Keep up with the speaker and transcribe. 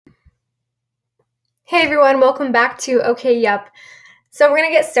Hey everyone, welcome back to Okay Yup. So we're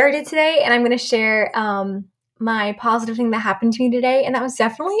gonna get started today, and I'm gonna share my positive thing that happened to me today, and that was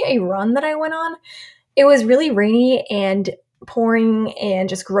definitely a run that I went on. It was really rainy and pouring and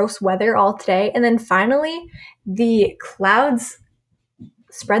just gross weather all today, and then finally the clouds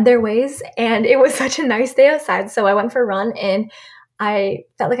spread their ways, and it was such a nice day outside. So I went for a run, and I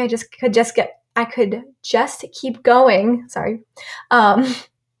felt like I could just keep going. Sorry. Um,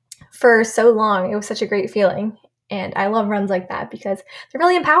 for so long. It was such a great feeling. And I love runs like that because they're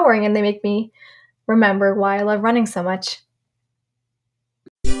really empowering and they make me remember why I love running so much.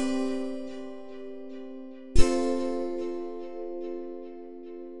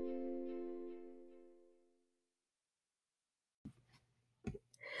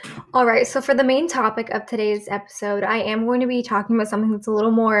 All right, so for the main topic of today's episode, I am going to be talking about something that's a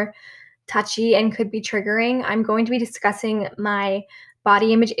little more touchy and could be triggering. I'm going to be discussing my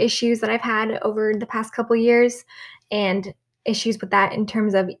body image issues that I've had over the past couple years and issues with that in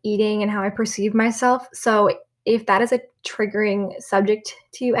terms of eating and how I perceive myself. So, if that is a triggering subject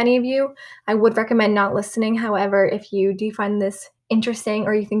to any of you, I would recommend not listening. However, if you do find this interesting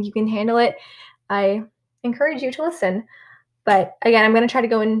or you think you can handle it, I encourage you to listen. But again, I'm going to try to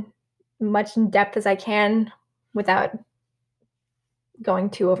go in much in depth as I can without going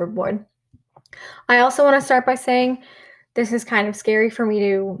too overboard. I also want to start by saying this is kind of scary for me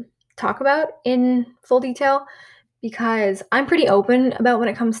to talk about in full detail because I'm pretty open about when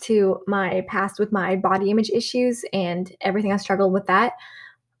it comes to my past with my body image issues and everything I struggled with that.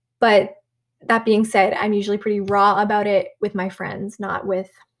 But that being said, I'm usually pretty raw about it with my friends, not with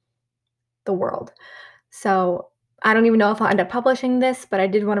the world. So I don't even know if I'll end up publishing this, but I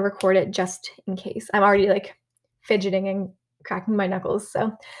did want to record it just in case. I'm already like fidgeting and cracking my knuckles.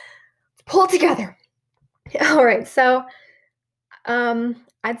 So pull it together. All right. So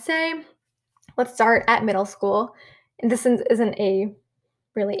I'd say let's start at middle school. And this isn't a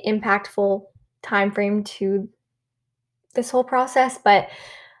really impactful time frame to this whole process, but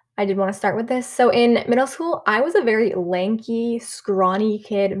I did want to start with this. So in middle school, I was a very lanky, scrawny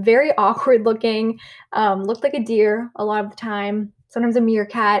kid, very awkward looking, looked like a deer a lot of the time, sometimes a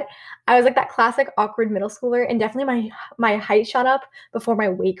meerkat. I was like that classic awkward middle schooler, and definitely my height shot up before my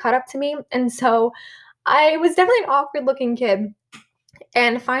weight caught up to me. And so I was definitely an awkward looking kid.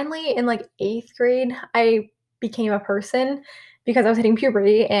 And finally, in like eighth grade, I became a person because I was hitting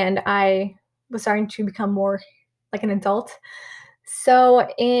puberty and I was starting to become more like an adult. So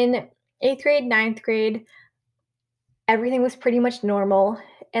in eighth grade, ninth grade, everything was pretty much normal.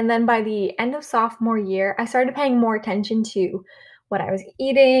 And then by the end of sophomore year, I started paying more attention to what I was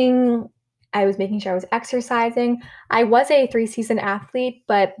eating. I was making sure I was exercising. I was a 3-season athlete,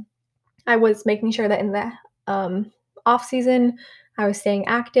 but I was making sure that in the off season, I was staying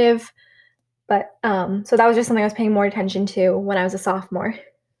active. But so that was just something I was paying more attention to when I was a sophomore.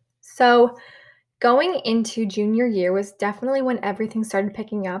 So going into junior year was definitely when everything started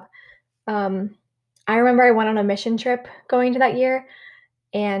picking up. I remember I went on a mission trip going to that year,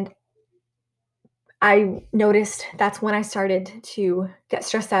 and I noticed that's when I started to get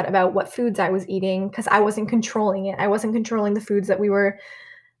stressed out about what foods I was eating because I wasn't controlling it. I wasn't controlling the foods that we were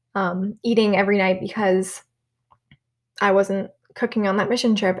eating every night because I wasn't cooking on that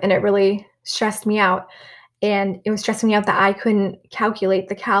mission trip, and it really stressed me out. And it was stressing me out that I couldn't calculate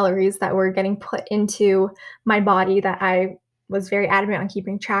the calories that were getting put into my body that I was very adamant on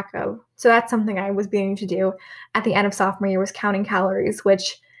keeping track of. So that's something I was beginning to do at the end of sophomore year was counting calories,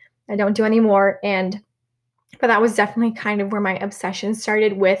 which I don't do anymore. But that was definitely kind of where my obsession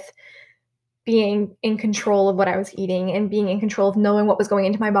started with being in control of what I was eating and being in control of knowing what was going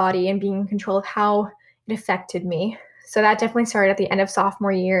into my body and being in control of how it affected me. So that definitely started at the end of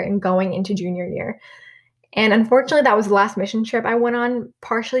sophomore year and going into junior year. And unfortunately, that was the last mission trip I went on,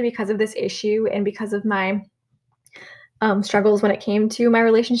 partially because of this issue and because of my struggles when it came to my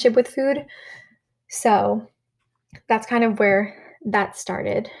relationship with food. So that's kind of where that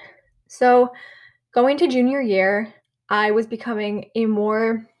started. So going to junior year, I was becoming a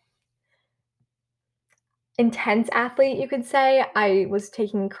more intense athlete, you could say. I was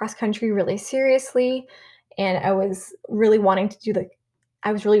taking cross country really seriously, and I was really wanting to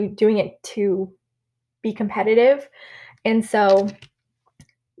I was really doing it to be competitive. And so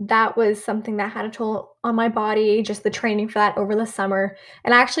that was something that had a toll on my body, just the training for that over the summer.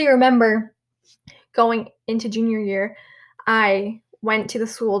 And I actually remember going into junior year, I went to the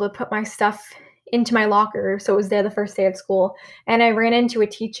school to put my stuff into my locker. So it was there the first day of school. And I ran into a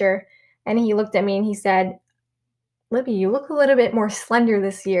teacher, and he looked at me and he said, "Libby, you look a little bit more slender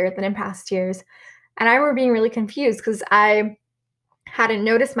this year than in past years." And I remember being really confused because I hadn't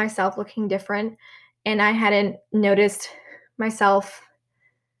noticed myself looking different. and I hadn't noticed myself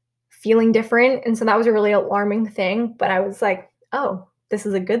feeling different, and so that was a really alarming thing, but I was like, "Oh, this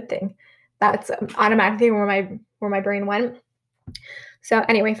is a good thing." That's automatically where my brain went. So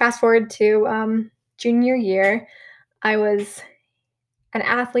anyway, fast forward to junior year. I was an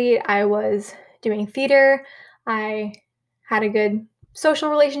athlete. I was doing theater. I had a good social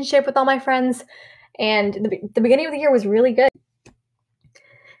relationship with all my friends, and the beginning of the year was really good.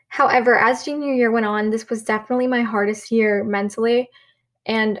 However, as junior year went on, this was definitely my hardest year mentally,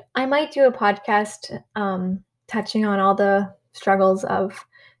 and I might do a podcast touching on all the struggles of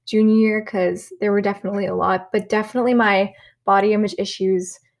junior year because there were definitely a lot, but definitely my body image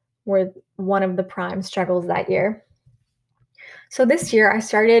issues were one of the prime struggles that year. So this year, I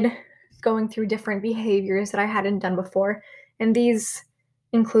started going through different behaviors that I hadn't done before, and these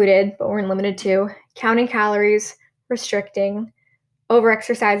included, but weren't limited to, counting calories, restricting,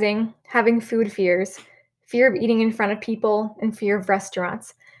 overexercising, having food fears, fear of eating in front of people, and fear of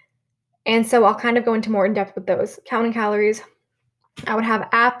restaurants. And so I'll kind of go into more in depth with those. Counting calories, I would have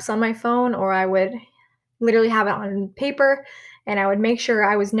apps on my phone, or I would literally have it on paper, and I would make sure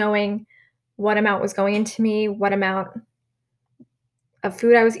I was knowing what amount was going into me, what amount of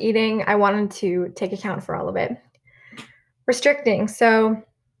food I was eating. I wanted to take account for all of it. Restricting. So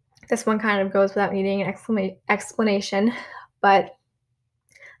this one kind of goes without needing an explanation, but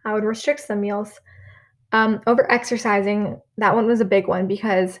I would restrict some meals. Over exercising, that one was a big one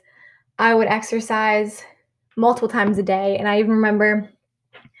because I would exercise multiple times a day. And I even remember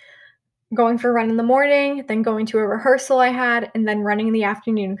going for a run in the morning, then going to a rehearsal I had, and then running in the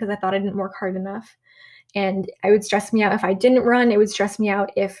afternoon because I thought I didn't work hard enough. And it would stress me out if I didn't run. It would stress me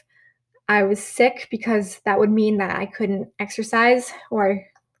out if I was sick because that would mean that I couldn't exercise or I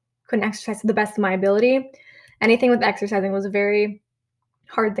couldn't exercise to the best of my ability. Anything with exercising was a very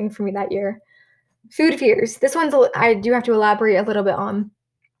hard thing for me that year. Food fears. This one's I do have to elaborate a little bit on.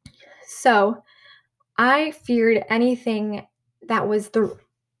 So I feared anything that was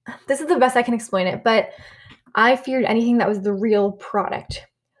this is the best I can explain it, but I feared anything that was the real product.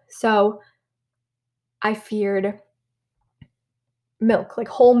 So I feared milk, like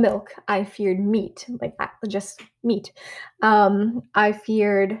whole milk. I feared meat, like just meat. I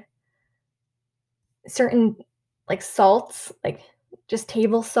feared certain like salts, like just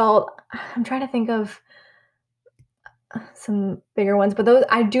table salt. I'm trying to think of some bigger ones, but those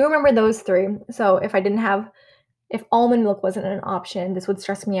I do remember those three. So if almond milk wasn't an option, this would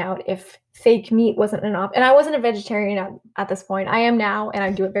stress me out. If fake meat wasn't an option, and I wasn't a vegetarian at this point. I am now, and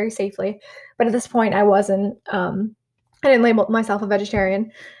I do it very safely. But at this point, I wasn't. I didn't label myself a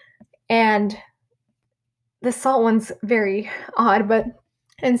vegetarian. And the salt one's very odd, but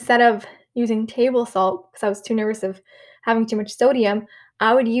instead of using table salt, because I was too nervous of having too much sodium,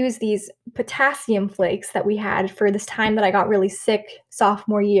 I would use these potassium flakes that we had for this time that I got really sick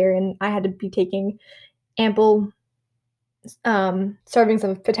sophomore year, and I had to be taking ample servings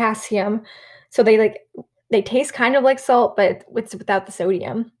of potassium. So they taste kind of like salt, but it's without the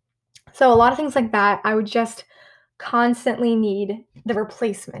sodium. So a lot of things like that, I would just constantly need the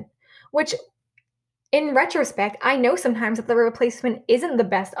replacement, which in retrospect, I know sometimes that the replacement isn't the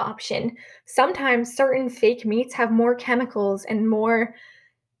best option. Sometimes certain fake meats have more chemicals and more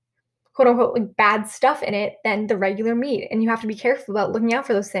quote unquote like bad stuff in it than the regular meat. And you have to be careful about looking out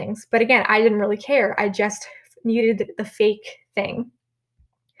for those things. But again, I didn't really care. I just needed the fake thing.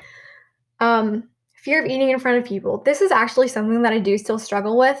 Fear of eating in front of people. This is actually something that I do still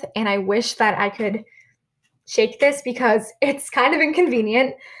struggle with, and I wish that I could shake this because it's kind of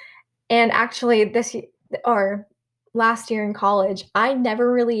inconvenient. And actually, last year in college, I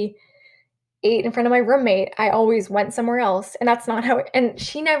never really ate in front of my roommate. I always went somewhere else, and that's not how. And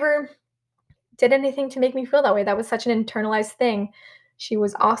she never did anything to make me feel that way. That was such an internalized thing. She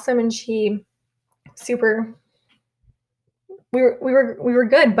was awesome, and she super. We were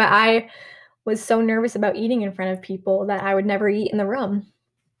good, but I was so nervous about eating in front of people that I would never eat in the room.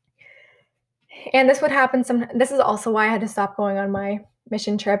 And this would happen this is also why I had to stop going on my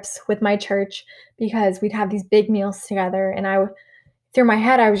mission trips with my church because we'd have these big meals together and through my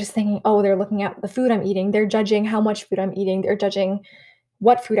head I was just thinking, "Oh, they're looking at the food I'm eating. They're judging how much food I'm eating. They're judging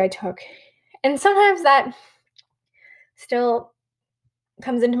what food I took." And sometimes that still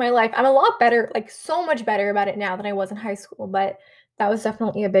comes into my life. I'm a lot better, like so much better about it now than I was in high school, but that was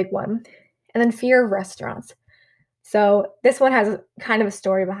definitely a big one. And then fear of restaurants. So this one has kind of a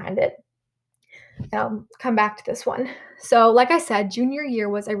story behind it. I'll come back to this one. So, like I said, junior year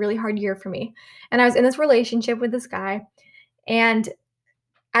was a really hard year for me. And I was in this relationship with this guy. And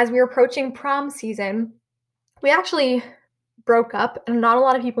as we were approaching prom season, we actually broke up, and not a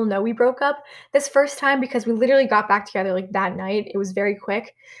lot of people know we broke up this first time because we literally got back together like that night. It was very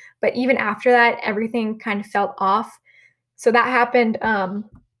quick. But even after that, everything kind of felt off. So that happened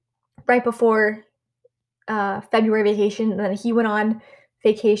right before February vacation. And then he went on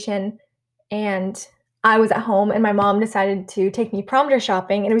vacation, and I was at home, and my mom decided to take me prom dress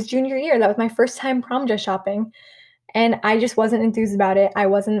shopping. And it was junior year. That was my first time prom dress shopping. And I just wasn't enthused about it. I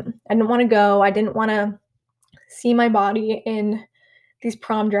didn't want to go. I didn't want to see my body in these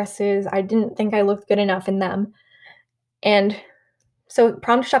prom dresses. I didn't think I looked good enough in them. And so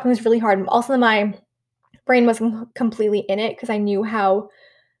prom dress shopping was really hard. Also, my brain wasn't completely in it because I knew how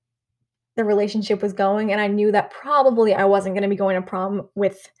the relationship was going, and I knew that probably I wasn't going to be going to prom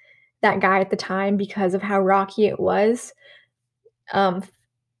with that guy at the time because of how rocky it was.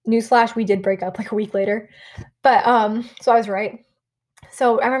 Newsflash, we did break up like a week later. But so I was right.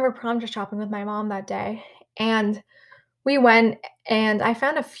 So I remember prom dress shopping with my mom that day, and we went, and I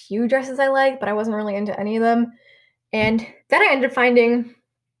found a few dresses I liked, but I wasn't really into any of them. And then I ended up finding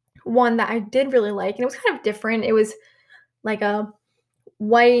one that I did really like, and it was kind of different. It was like a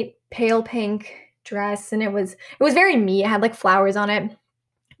white, pale pink dress, and it was very me. It had like flowers on it,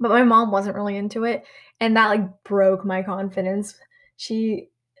 but my mom wasn't really into it, and that like broke my confidence. She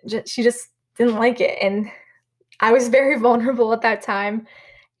just didn't like it, and I was very vulnerable at that time,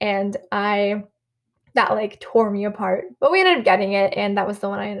 and that like tore me apart. But we ended up getting it, and that was the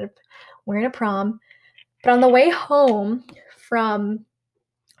one I ended up wearing to prom. But on the way home from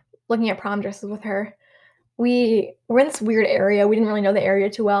looking at prom dresses with her, we were in this weird area. We didn't really know the area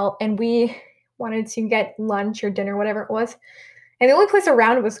too well, and we wanted to get lunch or dinner, whatever it was. And the only place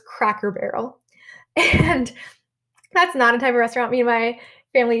around was Cracker Barrel. And that's not a type of restaurant me and my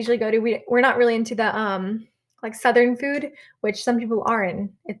family usually go to. We're not really into the like Southern food, which some people are,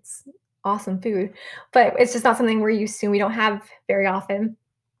 and it's awesome food, but it's just not something we're used to. We don't have very often.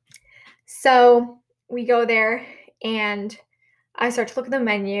 So we go there, and I start to look at the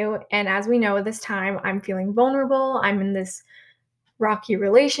menu, and as we know, this time I'm feeling vulnerable. I'm in this rocky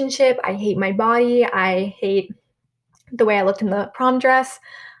relationship. I hate my body. I hate the way I looked in the prom dress.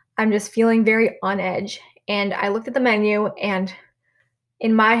 I'm just feeling very on edge. And I looked at the menu, and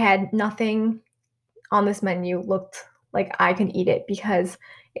in my head, nothing on this menu looked like I could eat it because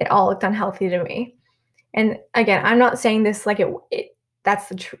it all looked unhealthy to me. And again, I'm not saying this like that's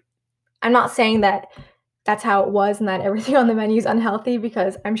the truth. I'm not saying that that's how it was and that everything on the menu is unhealthy,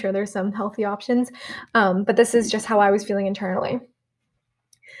 because I'm sure there's some healthy options. But this is just how I was feeling internally.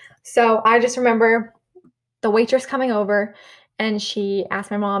 So I just remember the waitress coming over, and she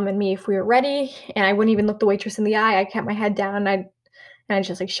asked my mom and me if we were ready, and I wouldn't even look the waitress in the eye. I kept my head down, and I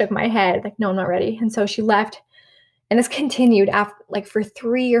just like shook my head like, no, I'm not ready. And so she left, and this continued after like for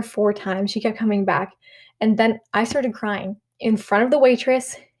 3 or 4 times. She kept coming back, and then I started crying in front of the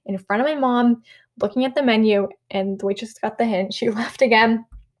waitress, in front of my mom, looking at the menu, and the waitress got the hint. She left again,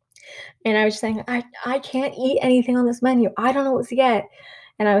 and I was just saying, I can't eat anything on this menu. I don't know what to get.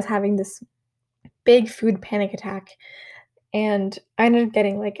 And I was having this big food panic attack, and I ended up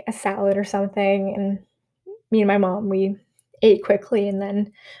getting like a salad or something, and me and my mom, we ate quickly, and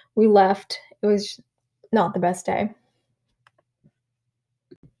then we left. It was not the best day.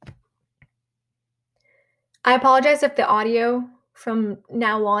 I apologize if the audio from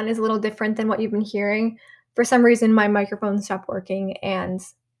now on is a little different than what you've been hearing. For some reason, my microphone stopped working, and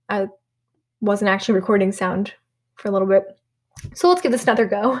I wasn't actually recording sound for a little bit. So let's give this another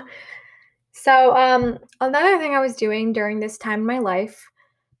go. So another thing I was doing during this time in my life,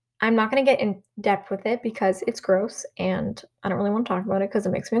 I'm not going to get in depth with it because it's gross, and I don't really want to talk about it because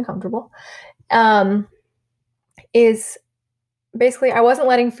it makes me uncomfortable, is basically I wasn't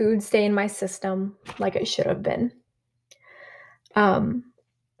letting food stay in my system like it should have been.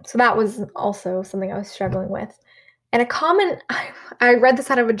 So that was also something I was struggling with. And I read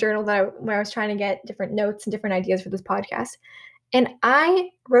this out of a journal where I was trying to get different notes and different ideas for this podcast. And I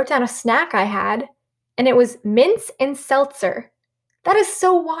wrote down a snack I had, and it was mints and seltzer. That is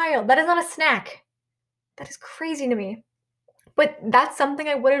so wild. That is not a snack. That is crazy to me. But that's something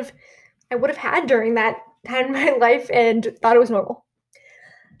I would have had during that time in my life and thought it was normal.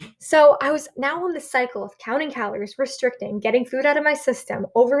 So I was now on this cycle of counting calories, restricting, getting food out of my system,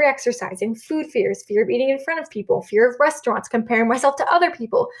 over-exercising, food fears, fear of eating in front of people, fear of restaurants, comparing myself to other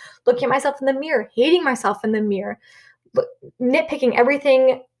people, looking at myself in the mirror, hating myself in the mirror, nitpicking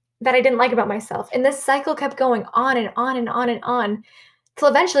everything that I didn't like about myself. And this cycle kept going on and on and on and on till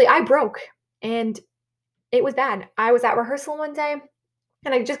eventually I broke, and it was bad. I was at rehearsal one day,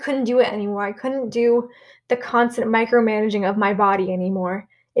 and I just couldn't do it anymore. I couldn't do the constant micromanaging of my body anymore.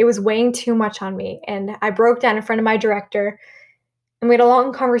 It was weighing too much on me, and I broke down in front of my director, and we had a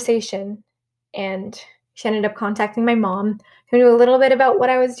long conversation, and she ended up contacting my mom, who knew a little bit about what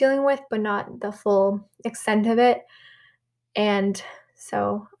I was dealing with, but not the full extent of it. And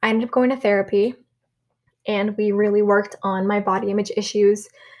so I ended up going to therapy, and we really worked on my body image issues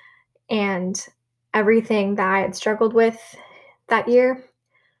and everything that I had struggled with that year.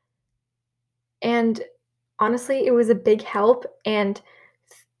 And honestly, it was a big help. And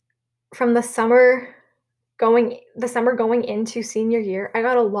from the summer going into senior year, I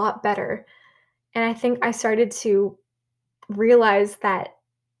got a lot better. And I think I started to realize that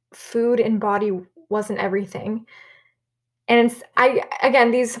food and body wasn't everything. And it's I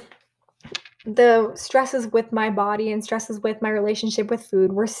again these the stresses with my body and stresses with my relationship with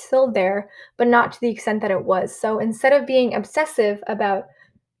food were still there, but not to the extent that it was. So instead of being obsessive about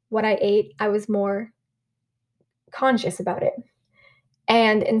what I ate, I was more conscious about it.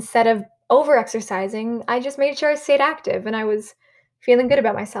 And instead of over exercising, I just made sure I stayed active and I was feeling good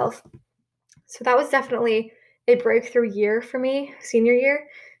about myself. So that was definitely a breakthrough year for me, senior year,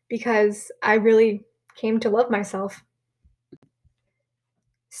 because I really came to love myself.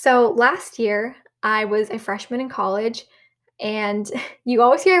 So last year, I was a freshman in college, and you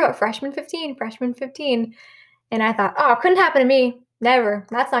always hear about freshman 15, freshman 15. And I thought, oh, it couldn't happen to me. Never.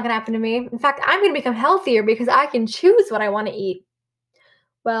 That's not going to happen to me. In fact, I'm going to become healthier because I can choose what I want to eat.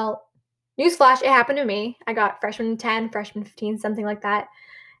 Well, newsflash, it happened to me. I got freshman 10, freshman 15, something like that.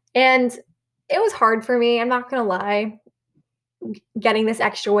 And it was hard for me. I'm not going to lie, getting this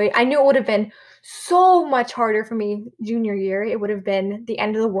extra weight. I knew it would have been so much harder for me junior year. It would have been the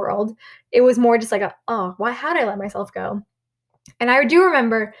end of the world. It was more just like oh, why had I let myself go? And I do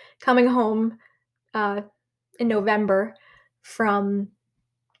remember coming home uh, in November from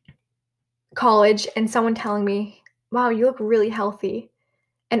college and someone telling me, wow, you look really healthy.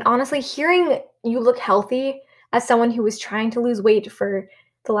 And honestly, hearing you look healthy as someone who was trying to lose weight for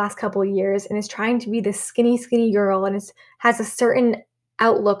the last couple of years and is trying to be this skinny, skinny girl and has a certain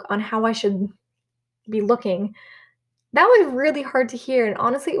outlook on how I should be looking, that was really hard to hear. And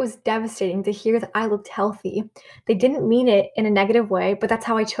honestly, it was devastating to hear that I looked healthy. They didn't mean it in a negative way, but that's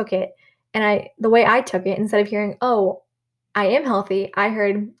how I took it. And the way I took it, instead of hearing, oh, I am healthy, I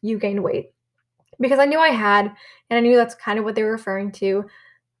heard you gained weight because I knew I had, and I knew that's kind of what they were referring to,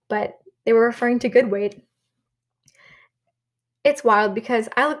 but they were referring to good weight. It's wild because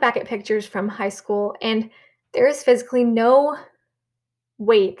I look back at pictures from high school and there is physically no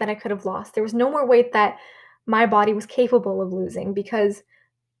weight that I could have lost. There was no more weight that my body was capable of losing because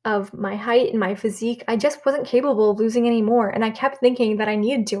of my height and my physique. I just wasn't capable of losing any more. And I kept thinking that I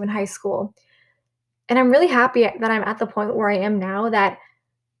needed to in high school. And I'm really happy that I'm at the point where I am now that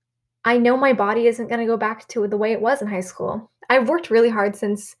I know my body isn't going to go back to the way it was in high school. I've worked really hard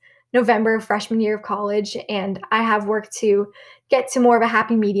since November, freshman year of college, and I have worked to get to more of a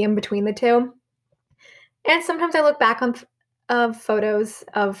happy medium between the two. And sometimes I look back on photos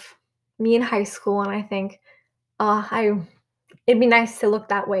of me in high school and I think, I it'd be nice to look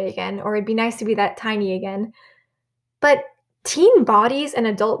that way again, or it'd be nice to be that tiny again. But teen bodies and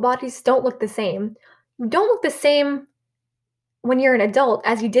adult bodies don't look the same. You don't look the same when you're an adult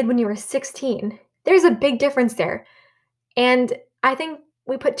as you did when you were 16. There's a big difference there. And I think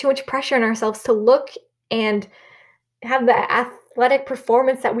we put too much pressure on ourselves to look and have the athletic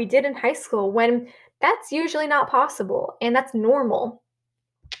performance that we did in high school when that's usually not possible and that's normal.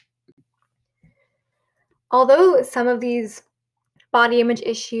 Although some of these body image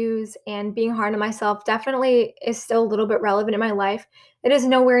issues and being hard on myself definitely is still a little bit relevant in my life, it is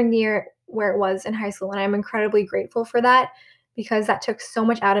nowhere near where it was in high school. And I'm incredibly grateful for that because that took so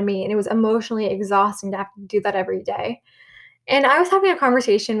much out of me and it was emotionally exhausting to have to do that every day. And I was having a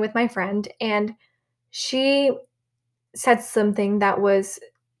conversation with my friend, and she said something that was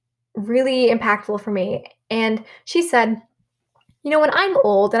really impactful for me. And she said, when I'm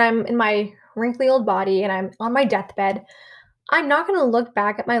old and I'm in my wrinkly old body and I'm on my deathbed, I'm not going to look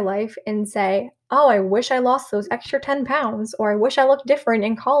back at my life and say, oh, I wish I lost those extra 10 pounds, or I wish I looked different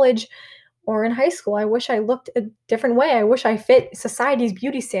in college or in high school. I wish I looked a different way. I wish I fit society's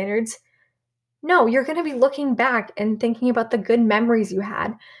beauty standards. No, you're going to be looking back and thinking about the good memories you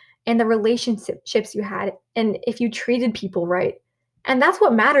had and the relationships you had and if you treated people right. And that's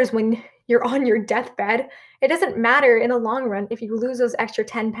what matters when you're on your deathbed. It doesn't matter in the long run if you lose those extra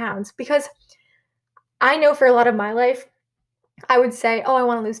 10 pounds because I know for a lot of my life, I would say, oh, I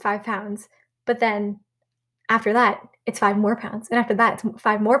want to lose 5 pounds. But then after that, it's 5 more pounds. And after that, it's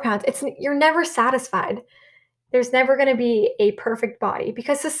 5 more pounds. You're never satisfied. There's never going to be a perfect body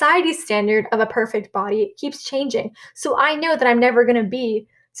because society's standard of a perfect body keeps changing. So I know that I'm never going to be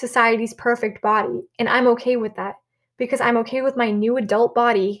society's perfect body. And I'm okay with that because I'm okay with my new adult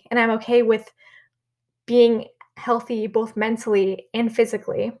body and I'm okay with being healthy both mentally and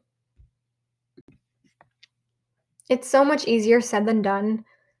physically. It's so much easier said than done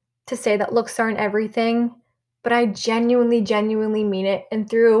to say that looks aren't everything, but I genuinely mean it. And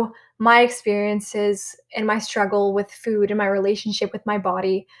through my experiences and my struggle with food and my relationship with my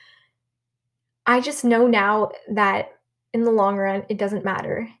body, I just know now that in the long run, it doesn't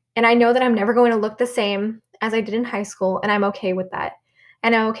matter. And I know that I'm never going to look the same as I did in high school, and I'm okay with that.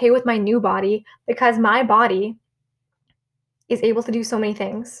 And I'm okay with my new body because my body is able to do so many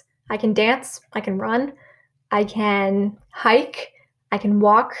things. I can dance, I can run, I can hike, I can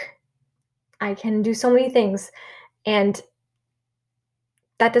walk, I can do so many things. And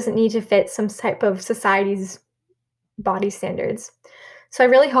that doesn't need to fit some type of society's body standards. So I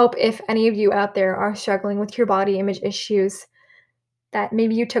really hope if any of you out there are struggling with your body image issues, that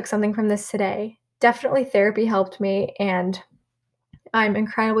maybe you took something from this today. Definitely therapy helped me, and I'm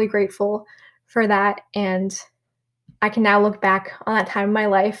incredibly grateful for that. And I can now look back on that time in my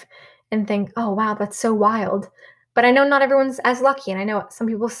life and think, oh, wow, that's so wild. But I know not everyone's as lucky, and I know some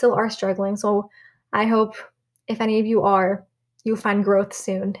people still are struggling. So I hope if any of you are, you'll find growth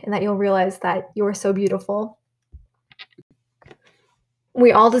soon and that you'll realize that you are so beautiful.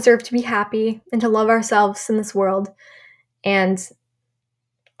 We all deserve to be happy and to love ourselves in this world, and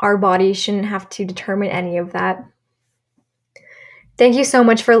our body shouldn't have to determine any of that. Thank you so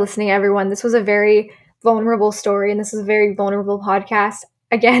much for listening, everyone. This was a very vulnerable story, and this is a very vulnerable podcast.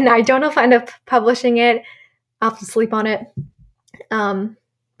 Again, I don't know if I end up publishing it. I'll have to sleep on it.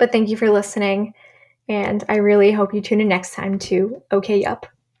 But thank you for listening, and I really hope you tune in next time to Okay Yup.